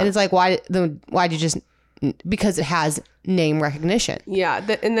name. Yeah. And it's like, why'd you just... Because it has name recognition. Yeah.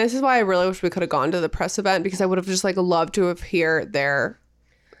 And this is why I really wish we could have gone to the press event because I would have just like loved to have heard their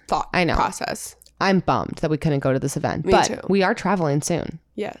thought process. I'm bummed that we couldn't go to this event. Me but too. We are traveling soon.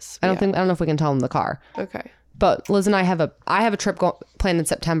 Yes. I don't know if we can tell them the car. Okay. But Liz and I have a trip planned in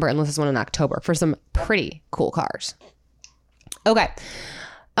September and Liz has one in October for some pretty cool cars. Okay.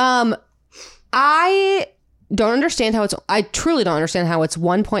 I don't understand how I truly don't understand how it's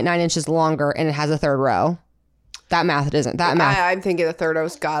 1.9 inches longer and it has a third row. That math isn't. That math. I'm thinking the third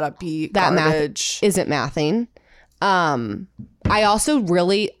row's gotta be that garbage. Math isn't mathing. I also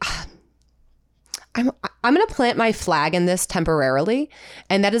really, I'm going to plant my flag in this temporarily.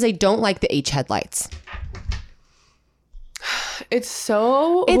 And that is I don't like the H headlights.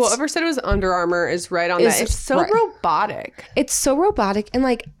 Whoever said it was Under Armour is right on that. It's so robotic. It's so robotic. And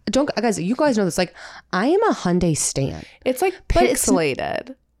like, you guys know this. Like, I am a Hyundai stan. It's like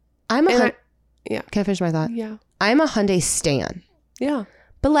pixelated. Yeah. Can I finish my thought? Yeah. I'm a Hyundai stan. Yeah.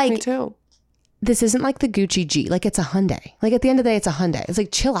 But like, me too. This isn't like the Gucci G. Like, it's a Hyundai. Like, at the end of the day, it's a Hyundai. It's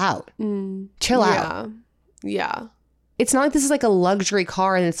like, chill out. Chill out. Yeah. It's not like this is like a luxury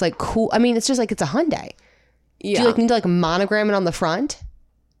car and it's like cool. I mean, it's just like, it's a Hyundai. Yeah. Do you like need to like monogram it on the front?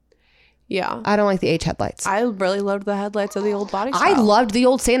 Yeah. I don't like the H headlights. I really loved the headlights of the old body style. I loved the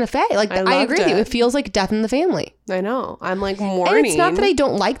old Santa Fe. Like, I agree with you. It feels like death in the family. I know. I'm like mourning. And it's not that I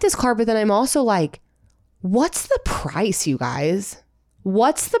don't like this car, but then I'm also like, what's the price, you guys?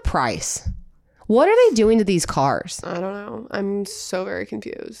 What's the price? What are they doing to these cars? I don't know. I'm so very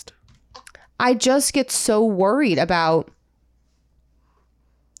confused. I just get so worried about...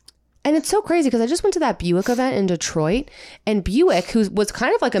 And it's so crazy because I just went to that Buick event in Detroit, and Buick, who was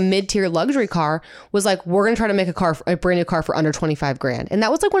kind of like a mid-tier luxury car, was like, we're going to try to make a brand new car for under 25 grand. And that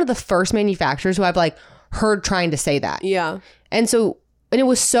was like one of the first manufacturers who I've like heard trying to say that. Yeah. And it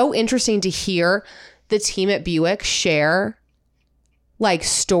was so interesting to hear the team at Buick share like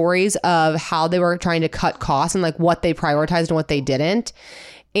stories of how they were trying to cut costs and like what they prioritized and what they didn't.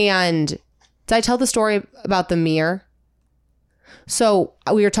 And did I tell the story about the mirror? So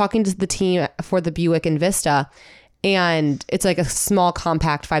we were talking to the team for the Buick Envista, and it's like a small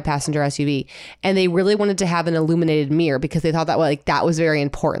compact 5-passenger SUV, and they really wanted to have an illuminated mirror because they thought that was very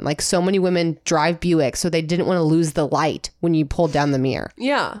important. Like, so many women drive Buick, so they didn't want to lose the light when you pulled down the mirror.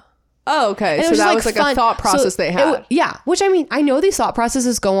 Yeah. Oh, okay. So that was like a thought process they had. Yeah. Which, I mean, I know these thought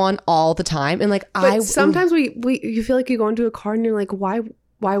processes go on all the time, and like sometimes you feel like you go into a car and you're like, why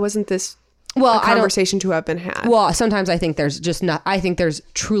wasn't this a conversation to have been had? Well, sometimes I think there's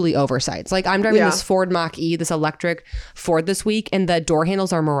truly oversights. Like, I'm driving this Ford Mach-E, this electric Ford this week, and the door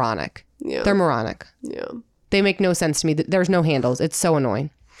handles are moronic. Yeah. They're moronic. Yeah. They make no sense to me. There's no handles. It's so annoying.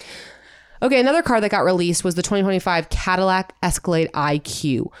 Okay, another car that got released was the 2025 Cadillac Escalade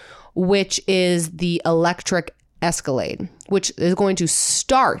IQ, which is the electric Escalade, which is going to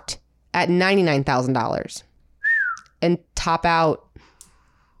start at $99,000 and top out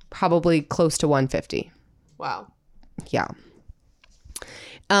probably close to $150,000. Wow. Yeah.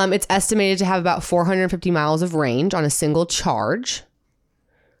 It's estimated to have about 450 miles of range on a single charge,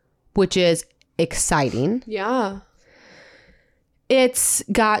 which is exciting. Yeah. It's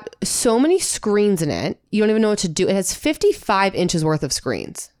got so many screens in it. You don't even know what to do. It has 55 inches worth of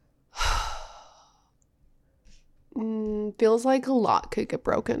screens. Feels like a lot could get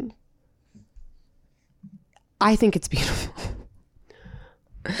broken. I think it's beautiful.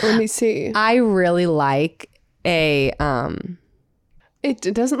 Let me see. I really like a It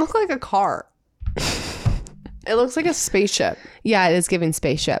doesn't look like a car. It looks like a spaceship. Yeah, it is giving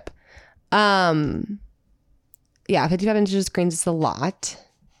spaceship. Yeah, 55 inches of screens is a lot.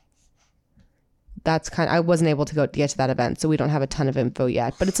 That's I wasn't able to get to that event, so we don't have a ton of info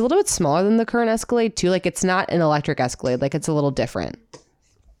yet. But it's a little bit smaller than the current Escalade too. Like, it's not an electric Escalade. Like, it's a little different.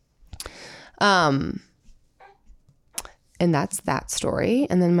 And that's that story.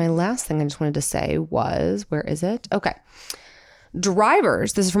 And then my last thing I just wanted to say was, where is it? Okay.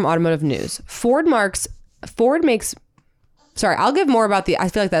 Drivers. This is from Automotive News. I'll give more about I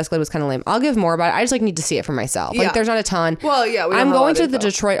feel like the Escalade was kind of lame. I'll give more about it. I just need to see it for myself. Yeah. Like, there's not a ton. Well, yeah. I'm going to the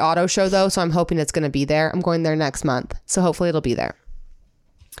Detroit Auto Show though, so I'm hoping it's going to be there. I'm going there next month, so hopefully it'll be there.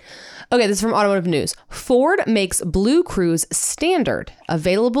 Okay, this is from Automotive News. Ford makes Blue Cruise standard,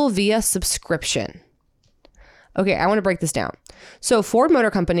 available via subscription. Okay, I want to break this down. So Ford Motor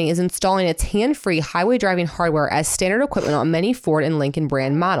Company is installing its hands-free highway driving hardware as standard equipment on many Ford and Lincoln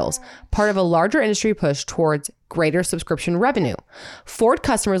brand models, part of a larger industry push towards greater subscription revenue. Ford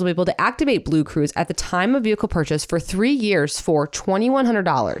customers will be able to activate Blue Cruise at the time of vehicle purchase for 3 years for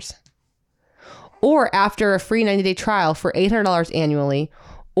 $2,100, or after a free 90-day trial for $800 annually,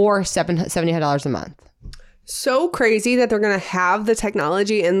 or $700 a month. So crazy that they're going to have the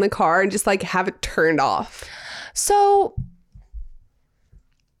technology in the car and just like have it turned off. So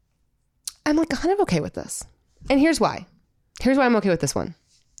I'm like kind of okay with this. And here's why. Here's why I'm okay with this one.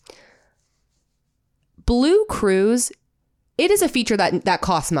 Blue Cruise, it is a feature that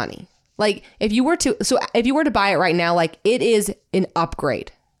costs money. Like, if you were to buy it right now, like, it is an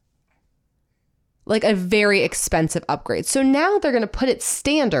upgrade. like a very expensive upgrade. So now they're going to put it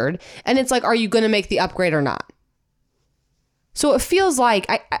standard, and it's like, are you going to make the upgrade or not? So it feels like,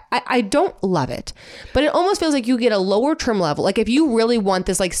 I don't love it, but it almost feels like you get a lower trim level. Like if you really want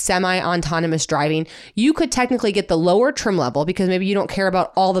this like semi-autonomous driving, you could technically get the lower trim level because maybe you don't care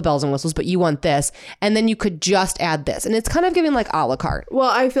about all the bells and whistles, but you want this. And then you could just add this. And it's kind of giving like a la carte.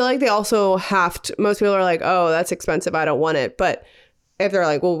 Well, I feel like they also have to, most people are like, oh, that's expensive, I don't want it. But if they're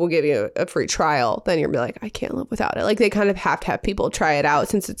like, well, we'll give you a free trial, then you're like, I can't live without it. Like they kind of have to have people try it out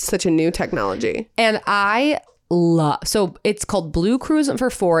since it's such a new technology. And so it's called Blue Cruise for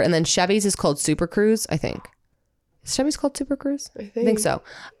Ford, and then Chevy's is called Super Cruise, I think. Is Chevy's called Super Cruise? I think so.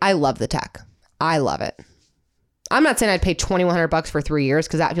 I love the tech. I love it. I'm not saying I'd pay $2,100 for 3 years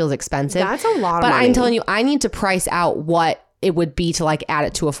because that feels expensive. That's a lot of money. But I'm telling you, I need to price out what it would be to like add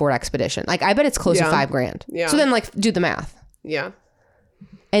it to a Ford Expedition. Like I bet it's close to $5,000. Yeah. So then like do the math. Yeah.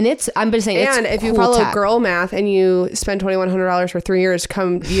 And I'm just saying, and if you follow girl math and you spend $2,100 for 3 years,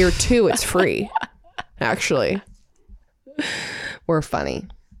 come year 2, it's free. Actually, we're funny.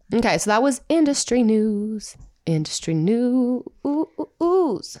 Okay, so that was industry news. Okay,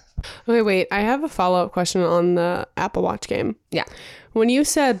 wait. I have a follow-up question on the Apple Watch game. Yeah. When you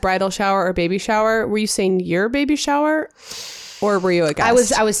said bridal shower or baby shower, were you saying your baby shower, or were you a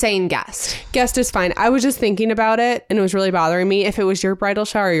guest? I was saying guest. Guest is fine. I was just thinking about it, and it was really bothering me. If it was your bridal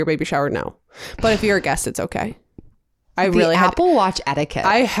shower or your baby shower, no. But if you're a guest, it's okay. Apple Watch etiquette.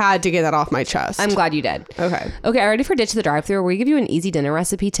 I had to get that off my chest. I'm glad you did. Okay. Are you ready for Ditch the Drive-Thru, where we give you an easy dinner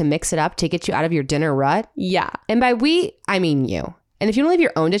recipe to mix it up to get you out of your dinner rut? Yeah. And by we, I mean you. And if you want to leave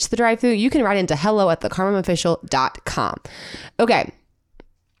your own Ditch the Drive-Thru, you can write into hello@thecarmofficial.com. Okay.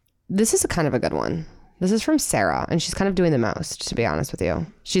 This is kind of a good one. This is from Sarah, and she's kind of doing the most, to be honest with you.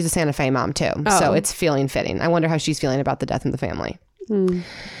 She's a Santa Fe mom, too. Oh. So it's feeling fitting. I wonder how she's feeling about the death in the family.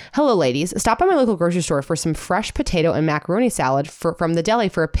 Hello, ladies. Stop by my local grocery store for some fresh potato and macaroni salad from the deli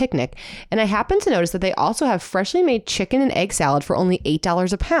for a picnic, and I happened to notice that they also have freshly made chicken and egg salad for only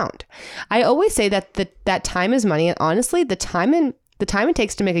 $8 a pound. I always say that that time is money, and honestly, the time it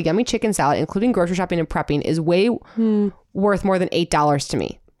takes to make a yummy chicken salad, including grocery shopping and prepping, is way worth more than $8 to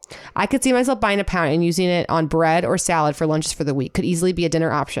me. I could see myself buying a pound and using it on bread or salad for lunches for the week. Could easily be a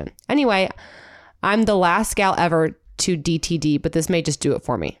dinner option. Anyway, I'm the last gal ever to DTD, but this may just do it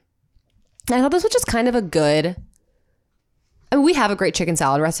for me. And I thought this was just kind of a good... I mean, we have a great chicken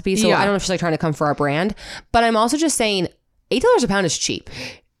salad recipe, so I don't know if she's like trying to come for our brand, but I'm also just saying $8 a pound is cheap.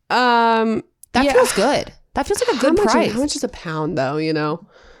 That feels good. That feels like a good price. How much is a pound though, you know?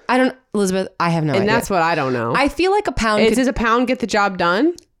 Elizabeth, I have no idea. And that's what I don't know. I feel like a pound... Does a pound get the job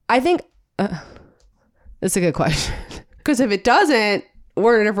done? I think... that's a good question. Because if it doesn't,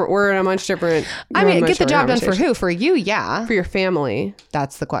 we're in a much different... I mean, get the job done for who? For you, yeah. For your family.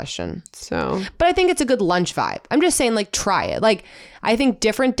 That's the question. So... But I think it's a good lunch vibe. I'm just saying, like, try it. Like, I think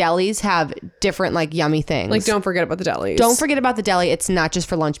different delis have different, like, yummy things. Like, don't forget about the delis. Don't forget about the deli. It's not just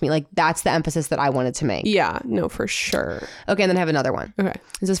for lunch meat. Like, that's the emphasis that I wanted to make. Yeah, no, for sure. Okay, and then I have another one. Okay.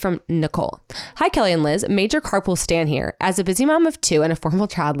 This is from Nicole. Hi, Kelly and Liz. Major carpool Stan here. As a busy mom of 2 and a formal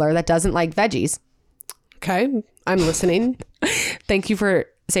toddler that doesn't like veggies. Okay, I'm listening. Thank you for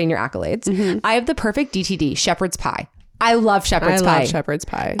saying your accolades. Mm-hmm. I have the perfect DTD, shepherd's pie. I love shepherd's pie. Shepherd's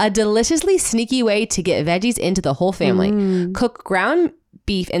pie. A deliciously sneaky way to get veggies into the whole family. Cook ground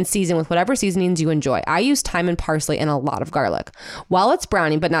beef and season with whatever seasonings you enjoy. I use thyme and parsley and a lot of garlic. While it's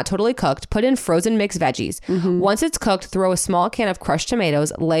browning but not totally cooked, put in frozen mixed veggies. Once it's cooked, throw a small can of crushed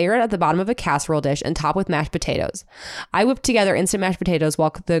tomatoes, layer it at the bottom of a casserole dish, and top with mashed potatoes. I whipped together instant mashed potatoes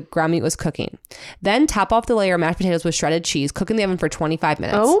while the ground meat was cooking. Then top off the layer of mashed potatoes with shredded cheese. Cook in the oven for 25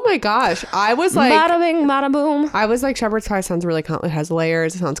 minutes. Oh my gosh. I was like... Bada bing, bada boom. I was like, shepherd's pie sounds really... it has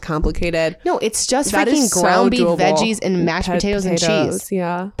layers. It sounds complicated. No, it's just freaking ground beef, veggies, and mashed potatoes and cheese.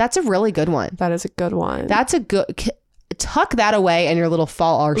 Yeah. That's a really good one. That is a good one. That's a good... Tuck that away in your little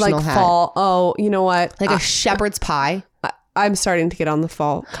fall arsenal hat. Fall. Oh, you know what? Like a shepherd's pie. I'm starting to get on the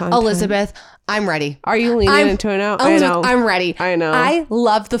fall content. Elizabeth, I'm ready. Are you leaning into it now? Elizabeth, I know. I'm ready. I know. I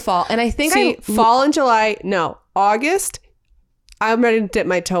love the fall. And I think fall in July. No. August. I'm ready to dip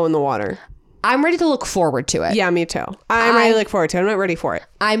my toe in the water. I'm ready to look forward to it. Yeah, me too. I'm ready to look forward to it. I'm not ready for it.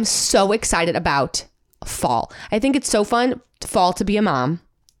 I'm so excited about fall. I think it's so fun fall to be a mom.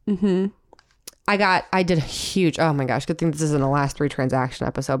 I did a huge, oh my gosh, good thing this isn't a last 3 transaction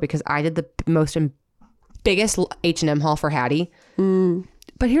episode because I did the biggest H&M haul for Hattie.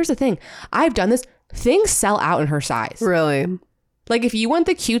 But here's the thing. I've done this. Things sell out in her size. Really? Like if you want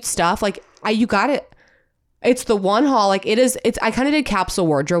the cute stuff, like you got it. It's the one haul. Like I kind of did capsule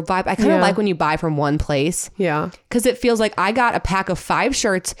wardrobe vibe. I kind of like when you buy from one place. Yeah. Because it feels like I got a pack of 5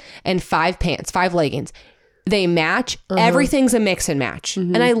 shirts and 5 pants, 5 leggings. They match. Everything's a mix and match.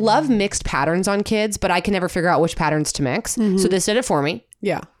 And I love mixed patterns on kids, but I can never figure out which patterns to mix. So this did it for me.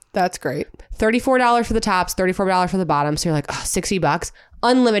 Yeah. That's great. $34 for the tops, $34 for the bottoms. So you're like, oh, $60.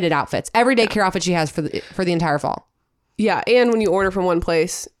 Unlimited outfits. Everyday care outfit she has for the entire fall. Yeah. And when you order from one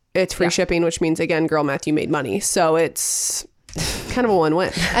place, it's free shipping, which means, again, girl math, you made money. So it's kind of a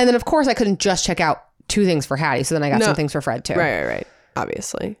win-win. And then, of course, I couldn't just check out 2 things for Hattie. So then I got some things for Fred, too. Right.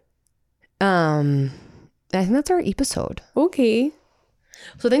 Obviously. I think that's our episode. Okay.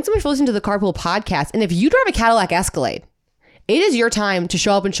 So thanks so much for listening to the Carpool Podcast. And if you drive a Cadillac Escalade, it is your time to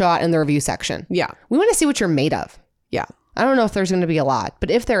show up and show out in the review section. Yeah. We want to see what you're made of. Yeah. I don't know if there's going to be a lot, but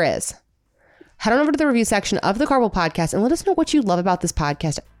if there is, head on over to the review section of the Carpool Podcast and let us know what you love about this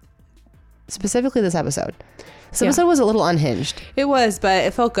podcast. Specifically this episode. This episode was a little unhinged. It was, but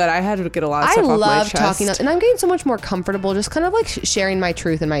it felt good. I had to get a lot of stuff off my chest. I love talking, and I'm getting so much more comfortable just kind of like sharing my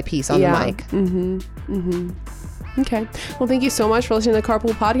truth and my piece on the mic. Okay. Well, thank you so much for listening to the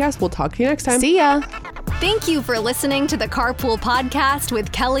Carpool Podcast. We'll talk to you next time. See ya. Thank you for listening to the Carpool Podcast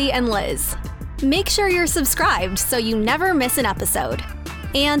with Kelly and Liz. Make sure you're subscribed so you never miss an episode.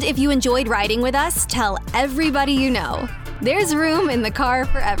 And if you enjoyed riding with us, tell everybody you know. There's room in the car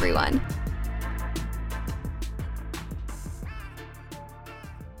for everyone.